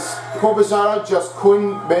 because Korpisalo just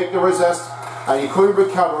couldn't make the resist and he couldn't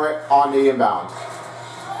recover it on the inbound.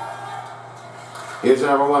 Here's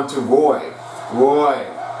another one to Roy. Roy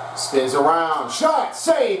spins around. Shot!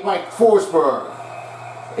 Saved by Forsberg.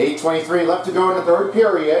 8:23 left to go in the third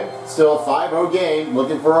period. Still a 5-0 game.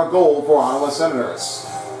 Looking for a goal for Ottawa Senators.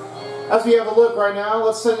 As we have a look right now,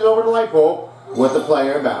 let's send it over to Lightbulb with the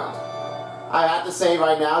player inbound. I have to say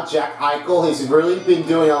right now, Jack Eichel, he's really been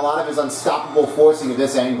doing a lot of his unstoppable forcing at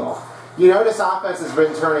this angle. You know, this offense has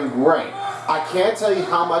been turning great. I can't tell you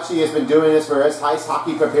how much he has been doing this for his ice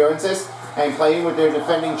hockey appearances and playing with their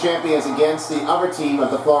defending champions against the other team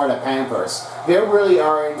of the Florida Panthers. They really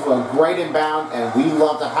are into a great inbound, and we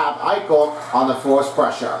love to have Eichel on the forced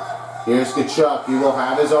pressure. Here's Kachuk. He will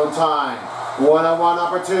have his own time. One-on-one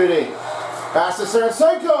opportunity. Pass to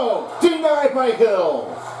Tarasenko. Denied by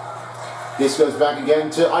Hill. This goes back again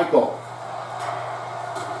to Eichel.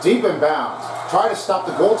 Deep inbound. Try to stop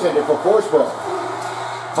the goaltender for Forsberg.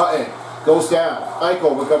 Hutton goes down.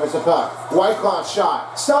 Eichel recovers the puck. Whitecloud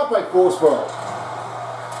shot. Stopped by Forsberg.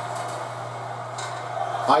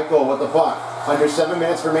 Eichel with the puck. Under 7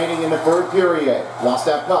 minutes remaining in the third period. Lost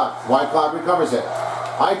that puck. Whitecloud recovers it.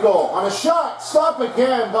 Eichel on a shot. Stopped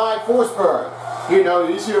again by Forsberg. You know,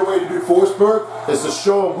 the easier way to do Forsberg is to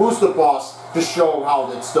show him who's the boss, to show him how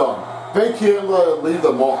it's done. They can't leave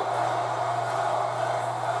the mark.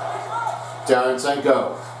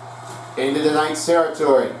 Tarasenko into the Knights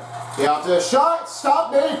territory. Out to the shot.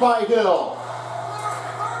 Stop made by Hill.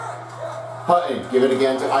 Hutton, give it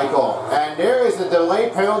again to Eichel. And there is a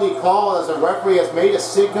delayed penalty call as the referee has made a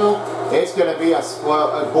signal. It's going to be a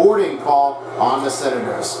boarding call on the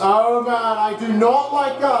Senators. Oh man, I do not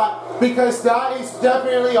like that, because that is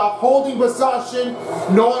definitely a holding possession.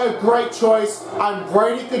 Not a great choice. And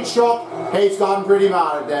Brady Tkachuk, he's gotten pretty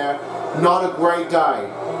mad at there. Not a great day.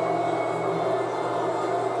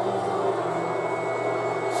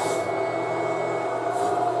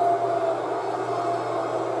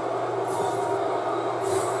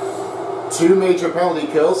 Two major penalty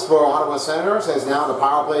kills for Ottawa Senators, as now the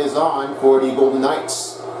power play is on for the Golden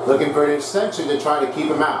Knights. Looking for an extension to try to keep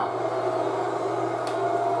him out.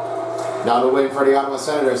 Now the win for the Ottawa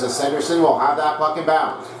Senators, as Sanderson will have that puck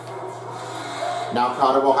inbound. Now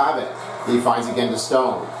Cotter will have it. He finds again to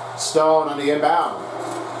Stone. Stone on the inbound.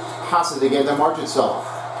 Passes again to Marchessault.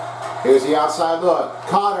 Here's the outside look.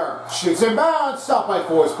 Cotter shoots inbound. Stopped by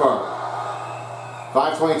Forsberg.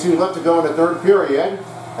 5:22 left to go in the third period,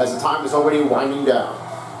 as the time is already winding down.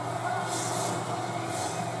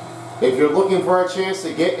 If you're looking for a chance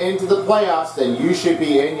to get into the playoffs, then you should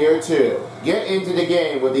be in here too. Get into the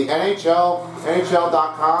game with the NHL,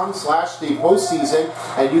 NHL.com/the postseason,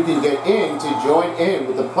 and you can get in to join in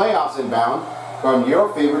with the playoffs inbound from your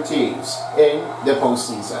favorite teams in the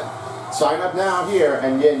postseason. Sign up now here,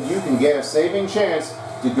 and then you can get a saving chance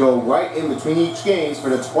to go right in between each games for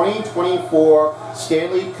the 2024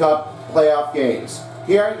 Stanley Cup playoff games.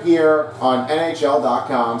 Here on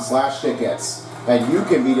NHL.com/tickets. And you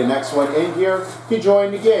can be the next one in here to join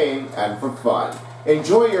the game and for fun.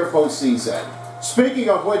 Enjoy your postseason. Speaking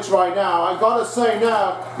of which right now, I gotta say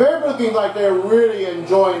now, they're looking like they're really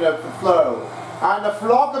enjoying the flow. And the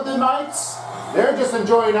flock of the Knights, they're just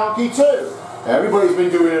enjoying hockey too. Everybody's been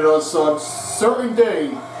doing it on some certain day.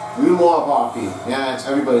 We love hockey. Yeah, it's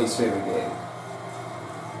everybody's favorite game.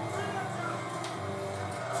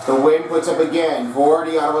 The win puts up again for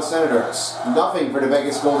the Ottawa Senators. Nothing for the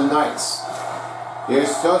Vegas Golden Knights. Here's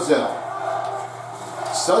Suzzle.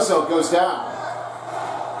 Suzzle goes down.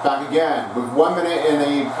 Back again with 1 minute in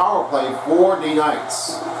the power play for the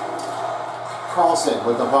Knights. Carlson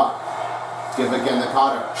with the puck. Give again to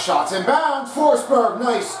Cotter. Shots inbound. Forsberg.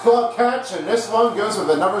 Nice glove catch. And this one goes with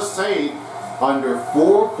another save under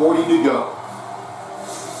 4:40 to go.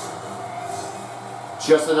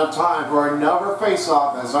 Just enough time for another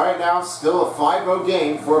face-off, as right now still a 5-0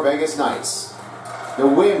 game for Vegas Knights. The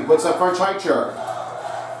win puts up for Chychyk.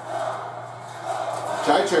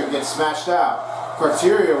 Chychyk gets smashed out.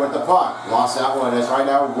 Criteria with the puck. Lost that one, as right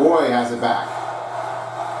now Roy has it back.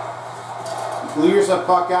 Clears the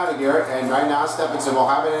puck out of here, and right now Stephenson will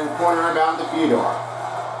have it in the corner and bound to Fyodor.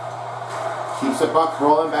 Keeps the puck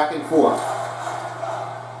rolling back and forth.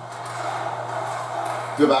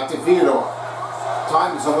 Go back to Fyodor.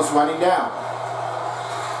 Time is almost running down.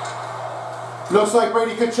 Looks like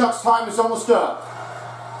Brady Tkachuk's time is almost up.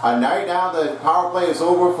 And right now the power play is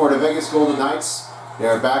over for the Vegas Golden Knights.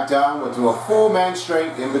 They're back down to a full man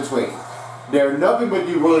strength in between. They're nothing but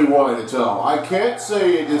you really wanted to tell. I can't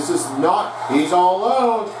say this is not. He's all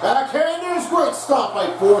alone. Backhanders, great stop by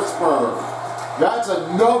Forsberg. That's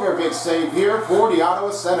another big save here for the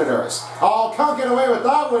Ottawa Senators. Oh, can't get away with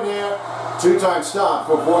that one here. Two-time stop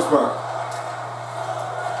for Forsberg.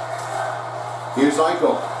 Here's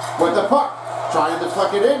Eichel with the puck. Trying to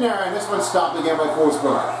deflect it in there, and this one's stopped again by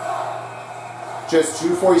Forsberg. Just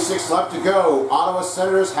 2:46 left to go. Ottawa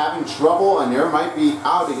Senators having trouble, and they might be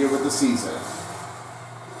out of here with the season.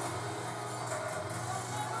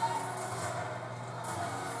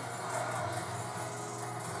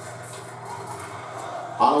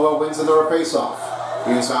 Ottawa wins another faceoff.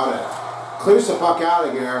 Here's Howden. Clears the puck out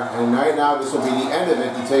of here, and right now this will be the end of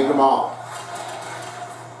it to take them all.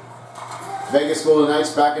 Vegas Golden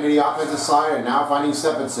Knights back into the offensive side and now finding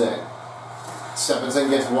Stephenson. Stephenson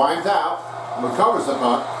gets wiped out, recovers the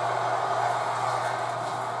puck.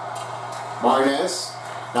 Martinez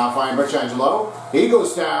now finding Pietrangelo. He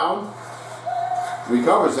goes down,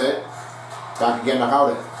 recovers it. Back again to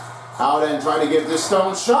Howden. Howden trying to give this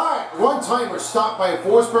stone shot. One-timer stopped by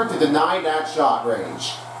Forsberg to deny that shot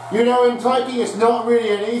range. You know, in taking is not really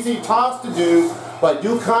an easy task to do, but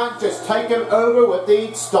you can't just take him over with the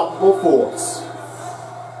unstoppable force.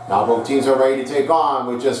 Now both teams are ready to take on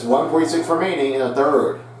with just 1:46 remaining in the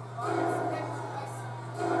third.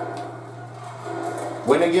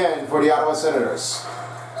 Win again for the Ottawa Senators.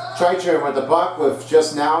 Chychrun with the puck with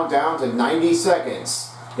just now down to 90 seconds.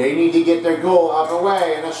 They need to get their goal out of the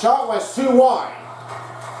way, and the shot was too wide.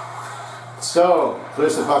 So,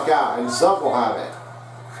 clears the puck out, and Zup will have it.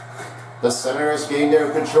 The Senators gain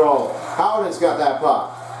their control. Howden's got that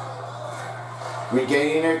puck.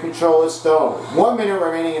 Regaining their control is Stone. 1 minute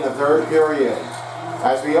remaining in the third period.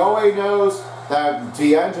 As we always know, that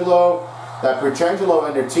Pietrangelo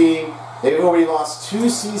and their team, they've already lost 2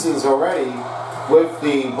 seasons already with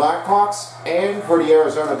the Blackhawks and for the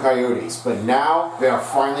Arizona Coyotes. But now they are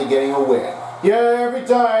finally getting a win. Yeah, every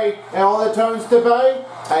day, and all it turns to be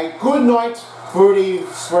a good night for the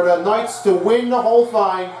Knights to win the whole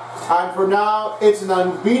thing. And for now, it's an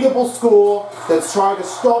unbeatable score that's trying to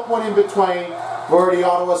stop one in between for the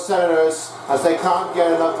Ottawa Senators as they can't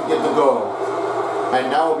get enough to get the goal.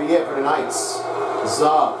 And that will be it for the Knights.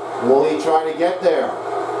 Zup, will he try to get there?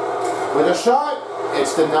 With a shot,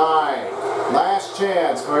 it's denied. Last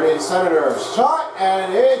chance for the Senators. Shot,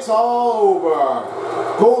 and it's all over.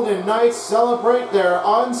 Golden Knights celebrate their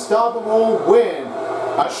unstoppable win.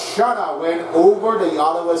 A shutout win over the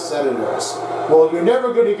Ottawa Senators. Well, you're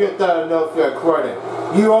never going to get that enough credit.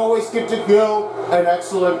 You always get to go an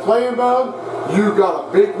excellent playing mode. You got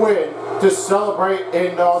a big win to celebrate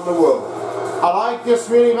in on the road. I like this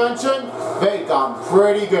really mentioned. They got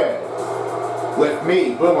pretty good. With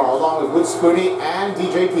me, Boomer, along with Wood Spoony and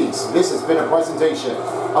DJ Peace, this has been a presentation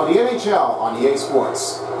of the NHL on EA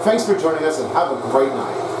Sports. Thanks for joining us and have a great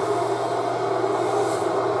night.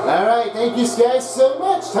 Alright, thank you guys so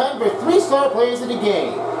much. Time for 3-star players of the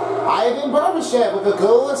game. Ivan Barbashev with a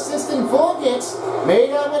goal, assist, and 4 hits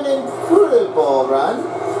made of an improved ball run.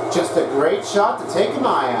 Just a great shot to take an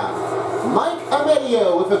eye on. Mike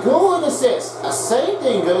Amedio with a goal and assist. A same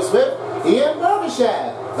thing goes with Ian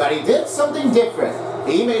Barbashev, but he did something different.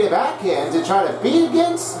 He made a backhand to try to beat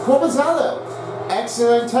against Corpuzalo.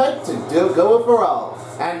 Excellent type to go for all.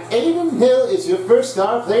 And Aiden Hill is your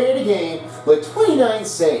 1-star player of the game with 29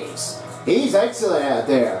 saves. He's excellent out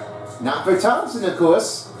there. Not for Thompson, of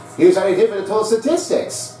course. Here's how he did with the total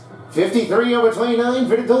statistics. 53 over 29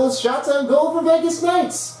 for the total shots on goal for Vegas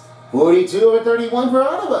Knights. 42 over 31 for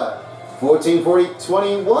Ottawa.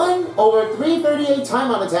 14-40-21 over 338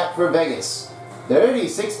 time on attack for Vegas.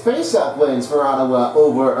 36 face-off wins for Ottawa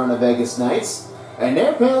over on the Vegas Knights. And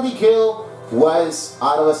their penalty kill was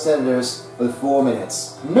Ottawa Senators with 4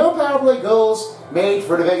 minutes. No power play goals made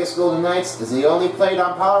for the Vegas Golden Knights as they only played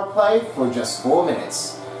on power play for just 4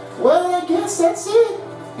 minutes. Well, I guess that's it.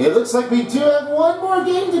 It looks like we do have one more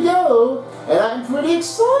game to go, and I'm pretty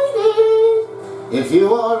excited. If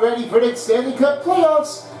you are ready for the Stanley Cup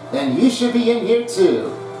playoffs, then you should be in here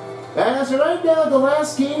too. And as of right now, the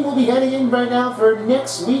last game we'll be heading in right now for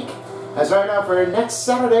next week. As right now for next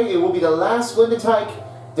Saturday, it will be the last one to take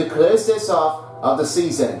to close this off of the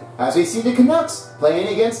season. As we see the Canucks playing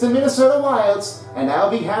against the Minnesota Wilds, and that'll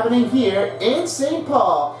be happening here in St.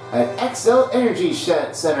 Paul at XL Energy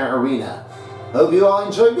Center Arena. Hope you all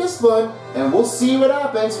enjoyed this one, and we'll see what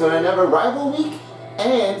happens for another rival week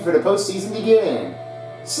and for the postseason to get in.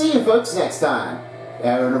 See you folks next time.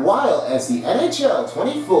 And in a while as the NHL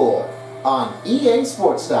 24 on EA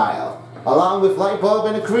Sports Style. Along with Lightbulb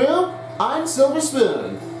and a crew, I'm Silver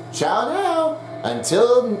Spoon. Ciao now,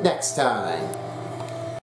 until next time.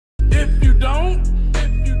 If you don't,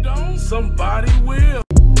 somebody will.